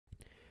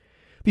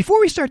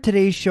Before we start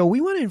today's show, we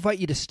want to invite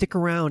you to stick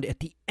around at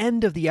the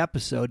end of the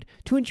episode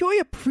to enjoy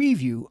a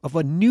preview of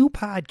a new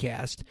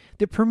podcast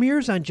that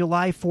premieres on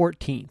July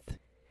 14th.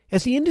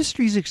 As the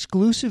industry's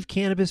exclusive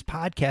cannabis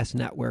podcast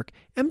network,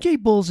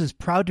 MJBulls is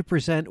proud to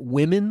present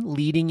Women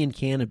Leading in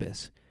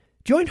Cannabis.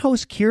 Join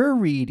host Kira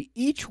Reed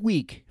each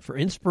week for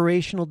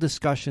inspirational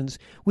discussions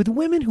with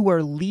women who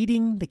are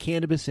leading the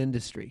cannabis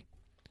industry.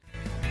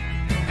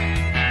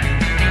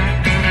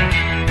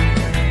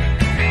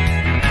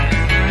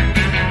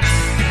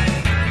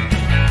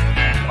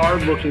 Are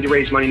looking to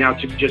raise money now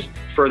to just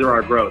further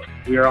our growth.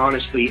 We are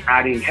honestly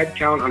adding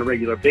headcount on a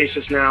regular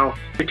basis now.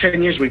 For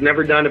 10 years, we've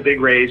never done a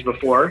big raise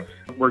before.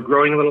 We're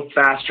growing a little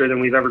faster than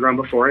we've ever grown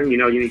before, and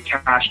you need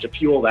cash to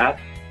fuel that.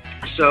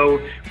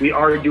 So we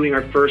are doing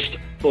our first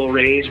full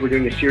raise. We're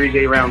doing a Series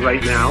A round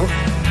right now.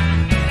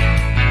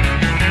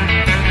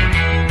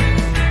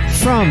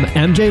 From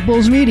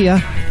MJBulls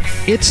Media,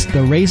 it's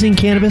the Raising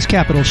Cannabis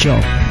Capital Show.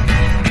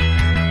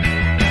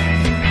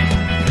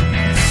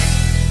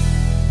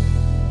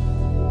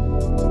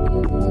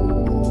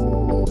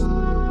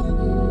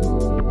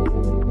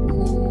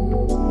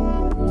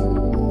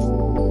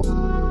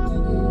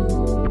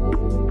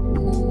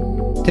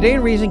 Today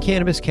in Raising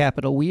Cannabis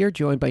Capital, we are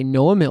joined by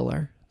Noah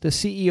Miller, the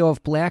CEO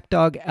of Black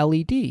Dog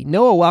LED.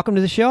 Noah, welcome to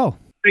the show.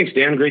 Thanks,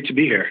 Dan. Great to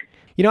be here.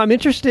 I'm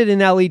interested in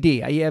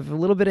LED. I have a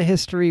little bit of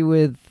history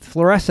with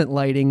fluorescent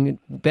lighting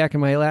back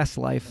in my last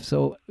life,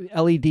 so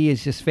LED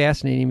is just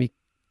fascinating me.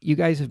 You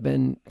guys have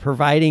been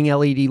providing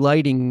LED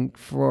lighting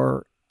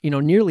for,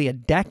 nearly a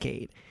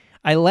decade.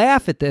 I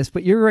laugh at this,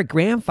 but you're a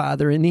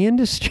grandfather in the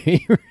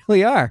industry. You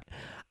really are.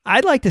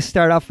 I'd like to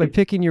start off by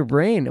picking your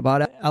brain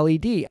about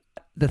LED.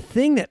 The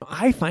thing that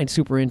I find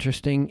super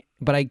interesting,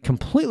 but I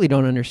completely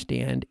don't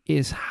understand,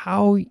 is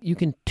how you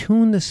can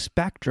tune the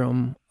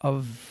spectrum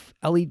of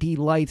LED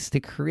lights to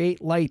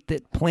create light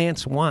that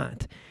plants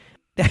want.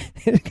 That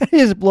kind of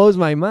just blows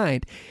my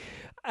mind.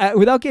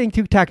 Without getting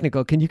too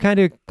technical, can you kind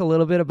of talk a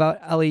little bit about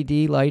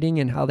LED lighting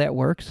and how that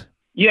works?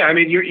 Yeah,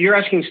 you're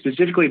asking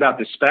specifically about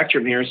the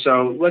spectrum here.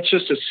 So let's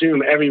just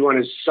assume everyone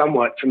is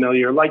somewhat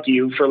familiar, like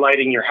you, for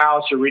lighting your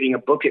house or reading a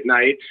book at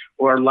night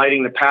or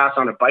lighting the path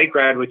on a bike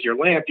ride with your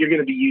lamp. You're going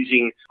to be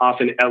using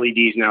often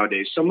LEDs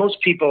nowadays. So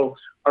most people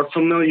are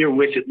familiar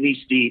with at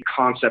least the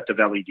concept of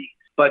LED.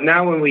 But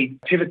now when we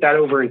pivot that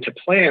over into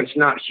plants,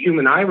 not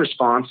human eye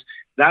response,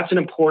 that's an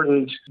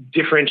important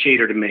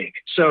differentiator to make.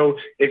 So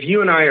if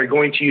you and I are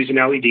going to use an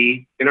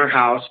LED in our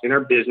house, in our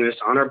business,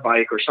 on our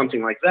bike, or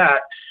something like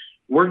that,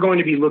 we're going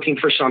to be looking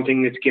for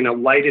something that's going to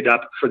light it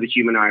up for the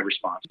human eye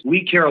response.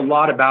 We care a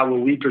lot about what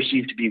we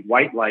perceive to be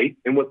white light,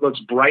 and what looks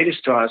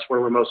brightest to us,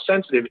 where we're most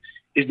sensitive,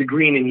 is the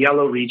green and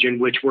yellow region,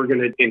 which we're going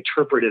to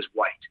interpret as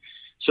white.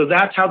 So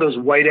that's how those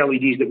white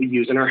LEDs that we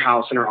use in our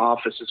house and our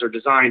offices are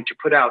designed to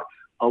put out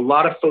a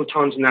lot of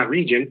photons in that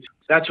region.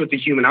 That's what the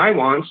human eye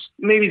wants.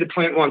 Maybe the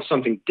plant wants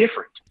something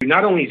different.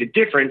 Not only is it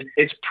different,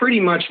 it's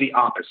pretty much the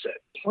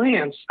opposite.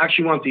 Plants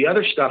actually want the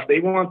other stuff. They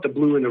want the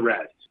blue and the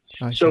red.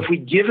 So if we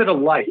give it a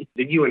light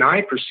that you and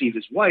I perceive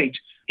as white,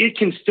 it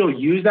can still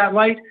use that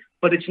light,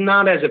 but it's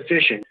not as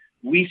efficient.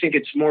 We think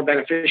it's more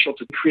beneficial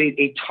to create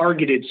a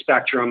targeted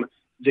spectrum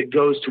that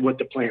goes to what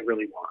the plant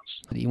really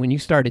wants. When you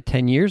started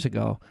 10 years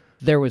ago,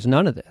 there was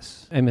none of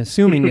this. I'm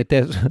assuming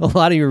that a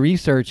lot of your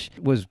research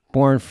was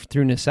born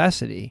through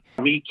necessity.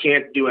 We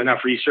can't do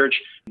enough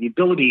research. The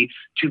ability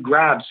to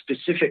grab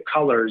specific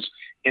colors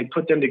and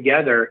put them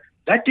together,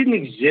 that didn't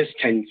exist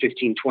 10,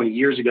 15, 20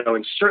 years ago,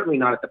 and certainly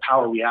not at the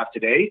power we have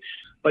today.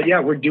 But yeah,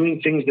 we're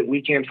doing things that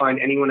we can't find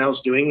anyone else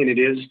doing, and it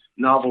is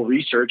novel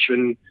research.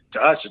 And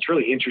to us, it's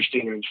really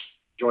interesting and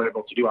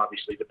enjoyable to do,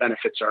 obviously. The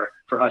benefits are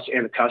for us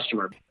and the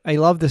customer. I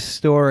love this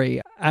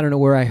story. I don't know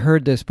where I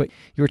heard this, but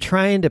you were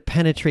trying to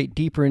penetrate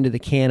deeper into the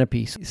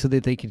canopy so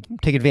that they could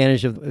take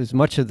advantage of as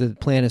much of the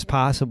plant as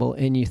possible.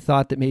 And you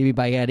thought that maybe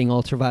by adding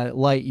ultraviolet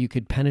light, you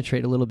could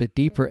penetrate a little bit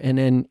deeper. And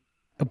then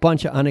a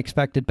bunch of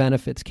unexpected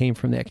benefits came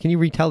from that. Can you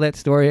retell that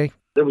story?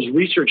 There was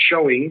research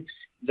showing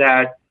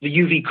that the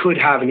UV could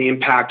have an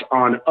impact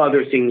on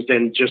other things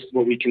than just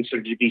what we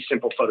consider to be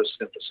simple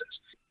photosynthesis.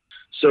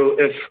 So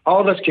if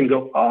all of us can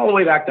go all the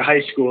way back to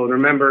high school and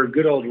remember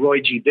good old Roy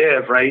G.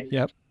 Biv, right?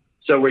 Yep.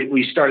 So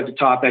we start at the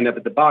top, end up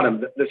at the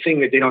bottom. The thing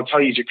that they don't tell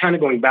you is you're kind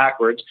of going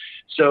backwards.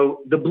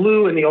 So the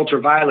blue and the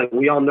ultraviolet,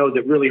 we all know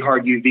that really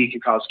hard UV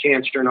can cause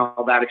cancer and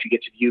all that if you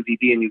get to the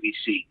UVB and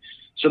UVC.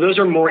 So those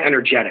are more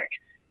energetic.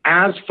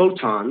 As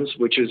photons,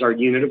 which is our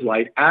unit of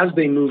light, as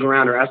they move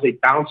around or as they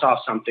bounce off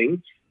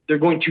something, they're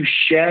going to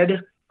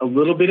shed a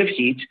little bit of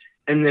heat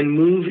and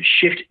then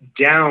shift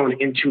down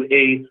into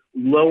a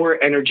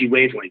lower energy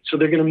wavelength. So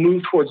they're going to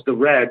move towards the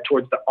red,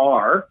 towards the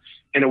R,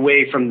 and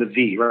away from the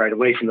V, right,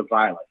 away from the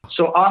violet.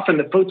 So often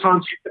the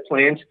photons hit the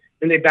plant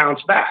and they bounce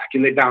back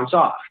and they bounce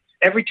off.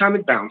 Every time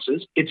it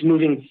bounces, it's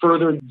moving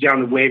further down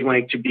the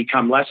wavelength to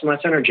become less and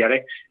less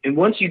energetic. And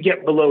once you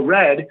get below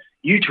red,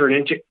 you turn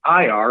into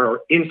IR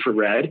or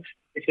infrared.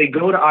 If they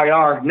go to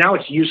IR, now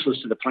it's useless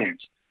to the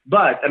plants.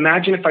 But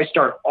imagine if I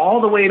start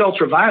all the way at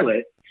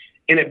ultraviolet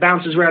and it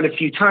bounces around a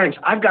few times,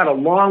 I've got a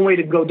long way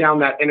to go down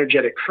that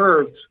energetic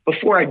curve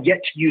before I get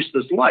to use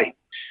this light.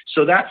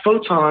 So that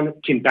photon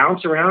can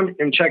bounce around,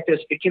 and check this,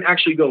 it can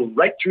actually go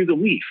right through the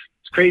leaf.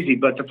 It's crazy,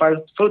 but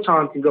the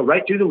photon can go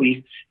right through the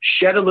leaf,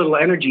 shed a little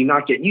energy,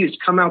 not get used,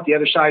 come out the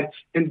other side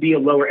and be a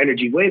lower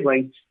energy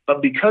wavelength.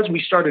 But because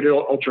we started at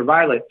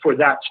ultraviolet for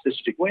that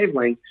specific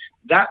wavelength,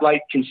 that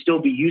light can still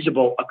be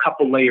usable a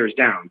couple layers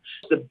down.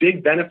 The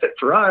big benefit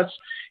for us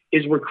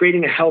is we're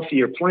creating a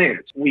healthier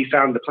plant. We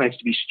found the plants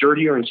to be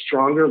sturdier and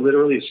stronger.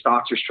 Literally, the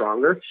stalks are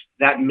stronger.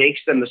 That makes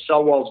them, the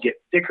cell walls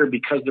get thicker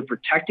because they're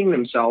protecting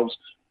themselves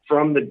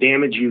from the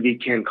damage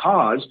UV can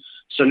cause.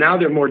 So now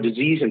they're more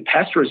disease and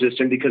pest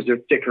resistant because they're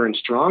thicker and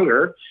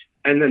stronger.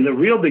 And then the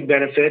real big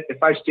benefit,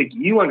 if I stick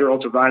you under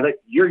ultraviolet,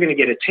 you're going to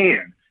get a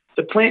tan.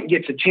 The plant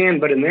gets a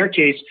tan, but in their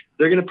case,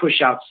 they're going to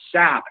push out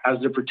sap as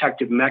the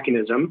protective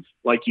mechanism,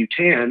 like you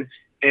tan.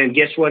 And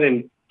guess what?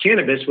 In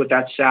cannabis, what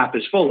that sap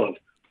is full of,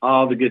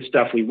 all the good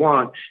stuff we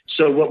want.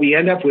 So what we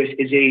end up with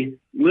is a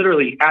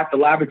literally at the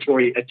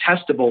laboratory, a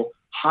testable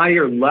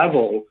higher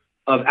level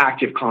of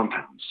active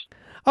compounds.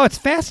 Oh, it's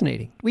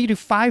fascinating. We do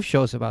 5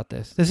 shows about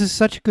this. This is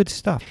such good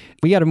stuff.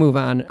 We got to move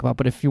on,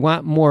 but if you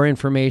want more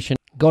information,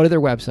 go to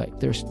their website.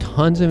 There's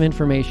tons of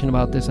information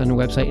about this on the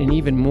website and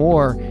even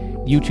more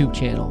YouTube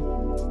channel.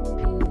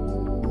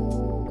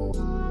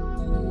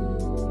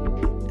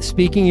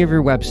 Speaking of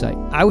your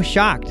website, I was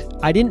shocked.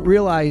 I didn't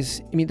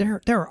realize,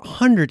 there are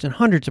hundreds and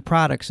hundreds of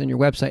products on your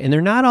website, and they're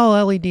not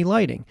all LED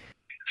lighting.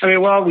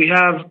 Well, we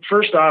have,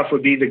 first off,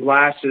 would be the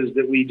glasses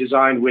that we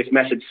designed with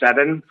Method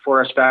 7 for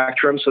our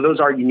spectrum. So those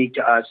are unique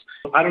to us.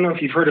 I don't know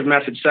if you've heard of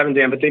Method 7,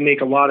 Dan, but they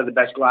make a lot of the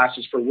best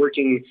glasses for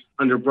working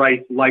under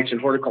bright lights in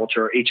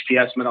horticulture,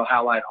 HPS, metal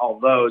halide, all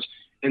those.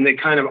 And they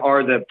kind of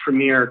are the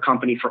premier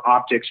company for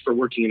optics for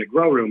working in a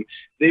grow room.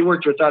 They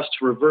worked with us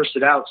to reverse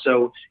it out.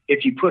 So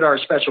if you put our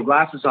special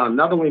glasses on,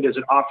 not only does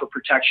it offer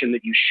protection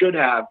that you should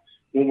have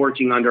when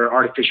working under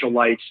artificial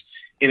lights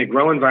in a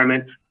grow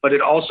environment, but it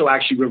also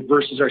actually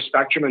reverses our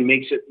spectrum and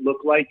makes it look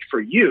like,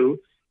 for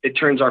you, it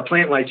turns our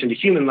plant lights into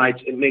human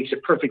lights. It makes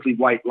it perfectly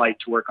white light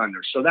to work under.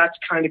 So that's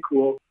kind of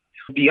cool.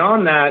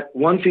 Beyond that,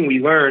 one thing we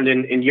learned,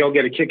 and you'll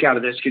get a kick out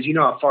of this because you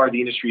know how far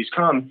the industry has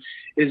come,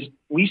 is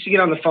we used to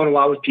get on the phone a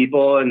lot with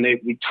people, and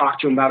we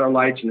talk to them about our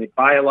lights, and they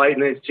buy a light,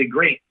 and they'd say,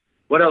 great,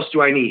 what else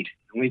do I need?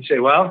 And we'd say,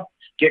 well,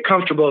 get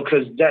comfortable,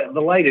 because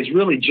the light is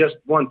really just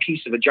one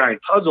piece of a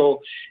giant puzzle,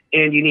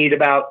 and you need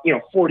about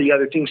 40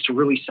 other things to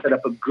really set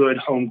up a good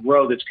home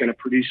grow that's going to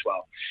produce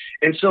well.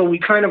 And so we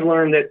kind of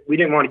learned that we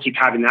didn't want to keep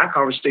having that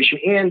conversation,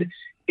 and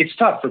it's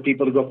tough for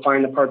people to go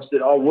find the parts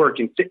that all work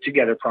and fit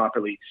together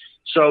properly.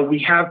 So we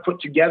have put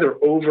together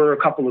over a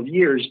couple of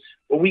years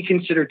what we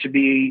consider to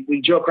be,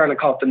 we joke around and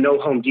call it the No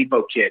Home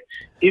Depot kit.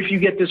 If you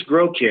get this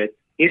grow kit,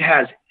 it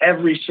has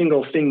every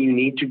single thing you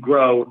need to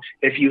grow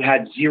if you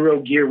had zero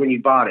gear when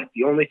you bought it.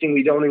 The only thing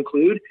we don't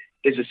include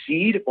is a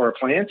seed or a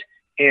plant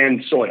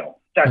and soil.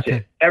 That's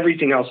it.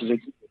 Everything else is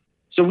included.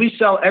 So we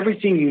sell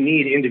everything you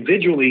need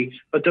individually,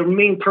 but the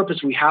main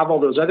purpose we have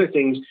all those other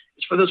things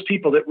is for those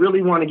people that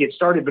really want to get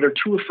started but are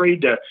too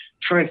afraid to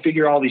try and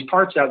figure all these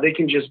parts out. They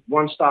can just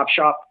one-stop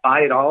shop, buy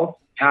it all,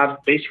 have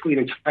basically an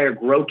entire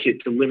grow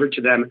kit delivered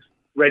to them,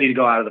 ready to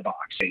go out of the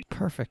box.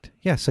 Perfect.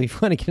 Yeah, so if you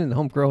want to get in the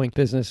home growing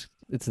business,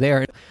 it's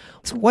there.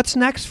 So what's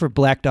next for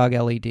Black Dog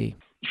LED?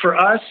 For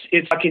us,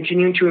 it's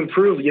continuing to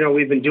improve.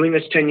 We've been doing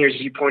this 10 years,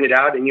 as you pointed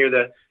out, and you're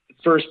the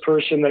first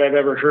person that I've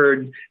ever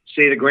heard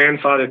say the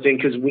grandfather thing,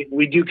 because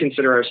we do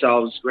consider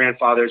ourselves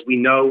grandfathers. We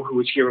know who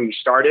was here when we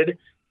started.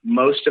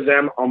 Most of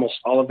them, almost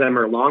all of them,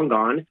 are long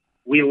gone.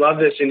 We love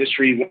this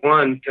industry,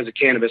 one, because of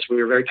cannabis.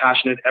 We are very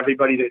passionate.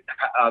 Everybody that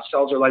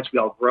sells our lights, we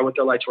all grow with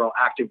their lights. We're all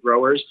active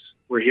growers.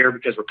 We're here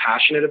because we're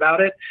passionate about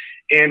it.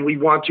 And we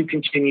want to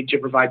continue to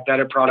provide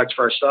better products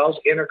for ourselves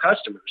and our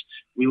customers.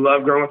 We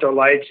love growing with our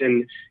lights,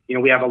 and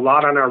we have a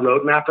lot on our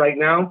roadmap right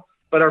now.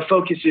 But our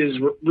focus is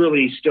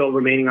really still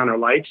remaining on our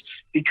lights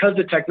because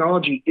the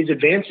technology is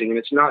advancing, and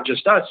it's not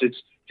just us.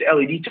 It's the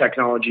LED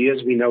technology,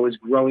 as we know, is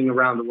growing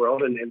around the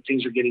world, and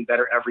things are getting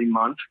better every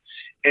month.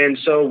 And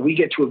so we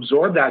get to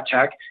absorb that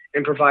tech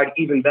and provide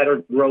even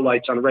better grow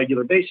lights on a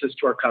regular basis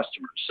to our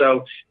customers.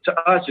 So to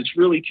us, it's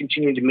really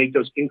continuing to make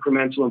those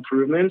incremental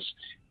improvements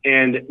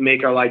and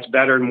make our lights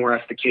better and more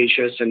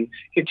efficacious, and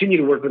continue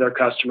to work with our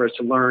customers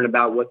to learn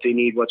about what they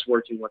need, what's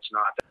working, what's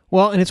not.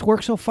 Well, and it's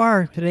worked so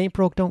far. If it ain't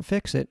broke, don't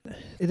fix it.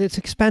 It's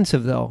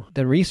expensive, though.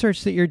 The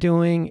research that you're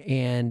doing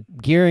and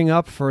gearing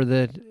up for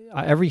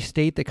every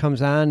state that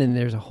comes on, and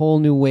there's a whole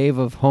new wave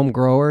of home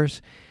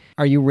growers.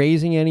 Are you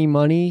raising any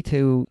money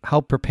to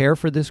help prepare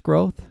for this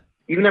growth?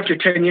 Even after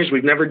 10 years,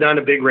 we've never done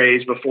a big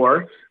raise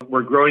before.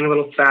 We're growing a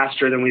little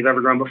faster than we've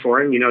ever grown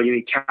before, and you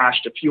need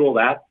cash to fuel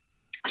that.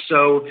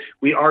 So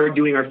we are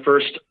doing our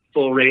first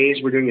full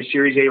raise. We're doing a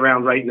Series A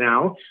round right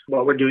now.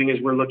 What we're doing is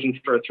we're looking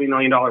for a $3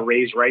 million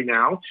raise right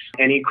now.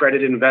 Any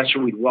accredited investor,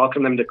 we'd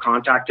welcome them to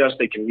contact us.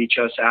 They can reach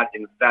us at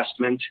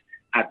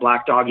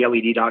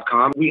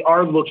investment@blackdogled.com. We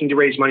are looking to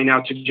raise money now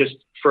to just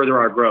further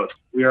our growth.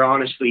 We are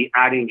honestly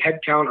adding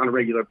headcount on a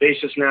regular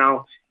basis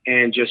now,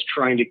 and just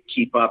trying to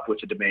keep up with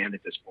the demand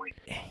at this point.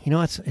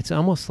 It's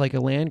almost like a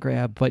land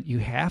grab, but you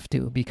have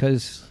to,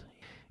 because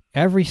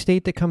every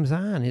state that comes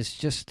on is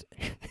just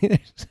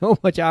there's so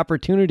much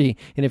opportunity.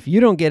 And if you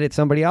don't get it,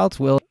 somebody else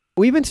will.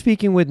 We've been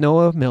speaking with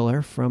Noah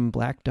Miller from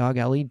Black Dog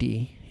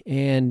LED,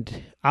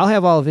 and I'll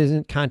have all of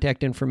his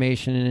contact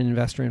information and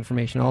investor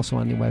information also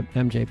on the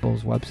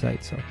MJBulls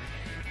website. So,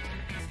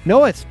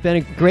 Noah, it's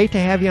been great to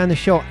have you on the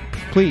show.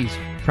 Please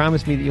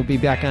promise me that you'll be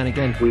back on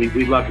again.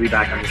 We'd love to be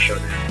back on the show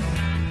now.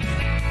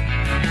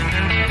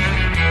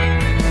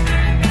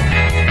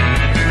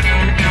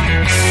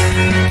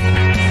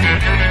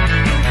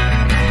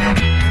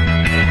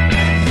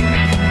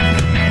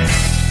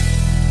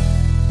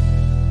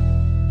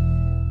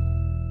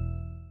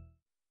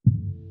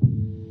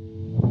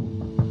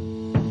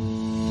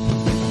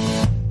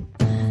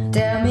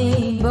 Tell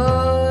me,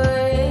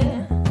 boy,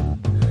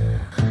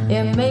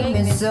 you make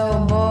me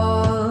so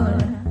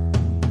bored.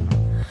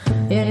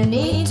 You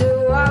need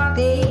to walk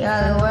the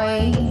other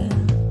way.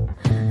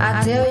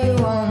 I tell you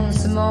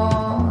once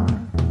more.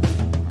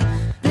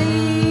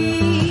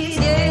 Please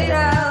get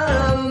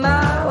out of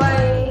my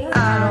way.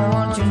 I don't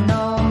want you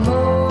no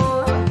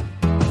more.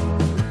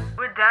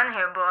 We're done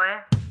here, boy.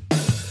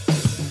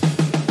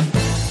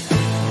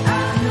 I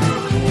know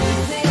you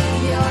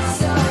think you're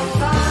so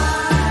fine,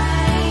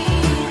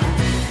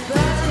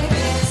 but you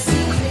can't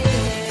see clear.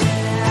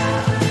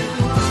 I've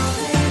been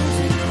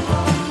wanting to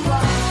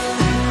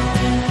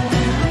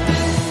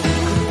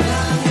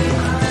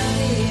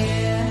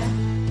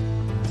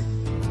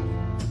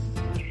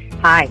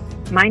Hi,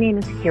 my name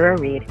is Kira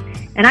Reed,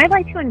 and I'd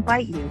like to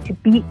invite you to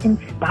be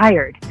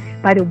inspired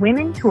by the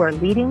women who are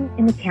leading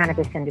in the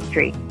cannabis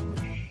industry.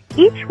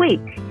 Each week,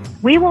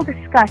 we will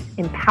discuss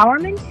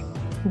empowerment,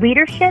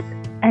 leadership,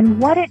 and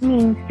what it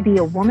means to be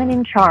a woman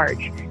in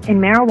charge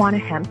in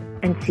marijuana, hemp,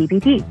 and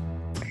CBD.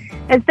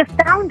 As the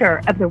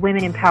founder of the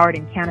Women Empowered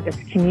in Cannabis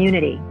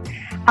community,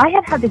 I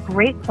have had the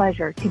great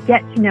pleasure to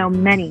get to know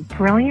many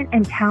brilliant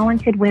and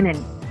talented women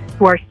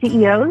who are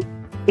CEOs,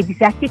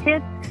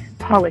 executives,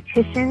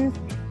 politicians,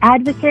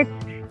 advocates,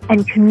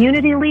 and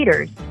community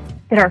leaders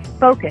that are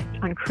focused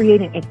on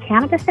creating a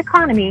cannabis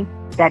economy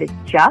that is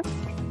just,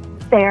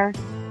 fair,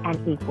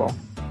 and equal.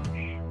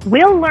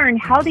 We'll learn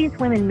how these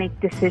women make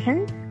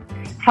decisions,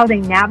 how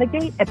they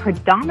navigate a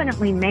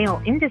predominantly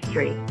male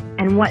industry,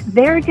 and what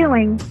they're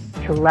doing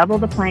to level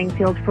the playing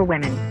field for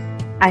women.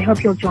 I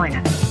hope you'll join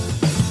us.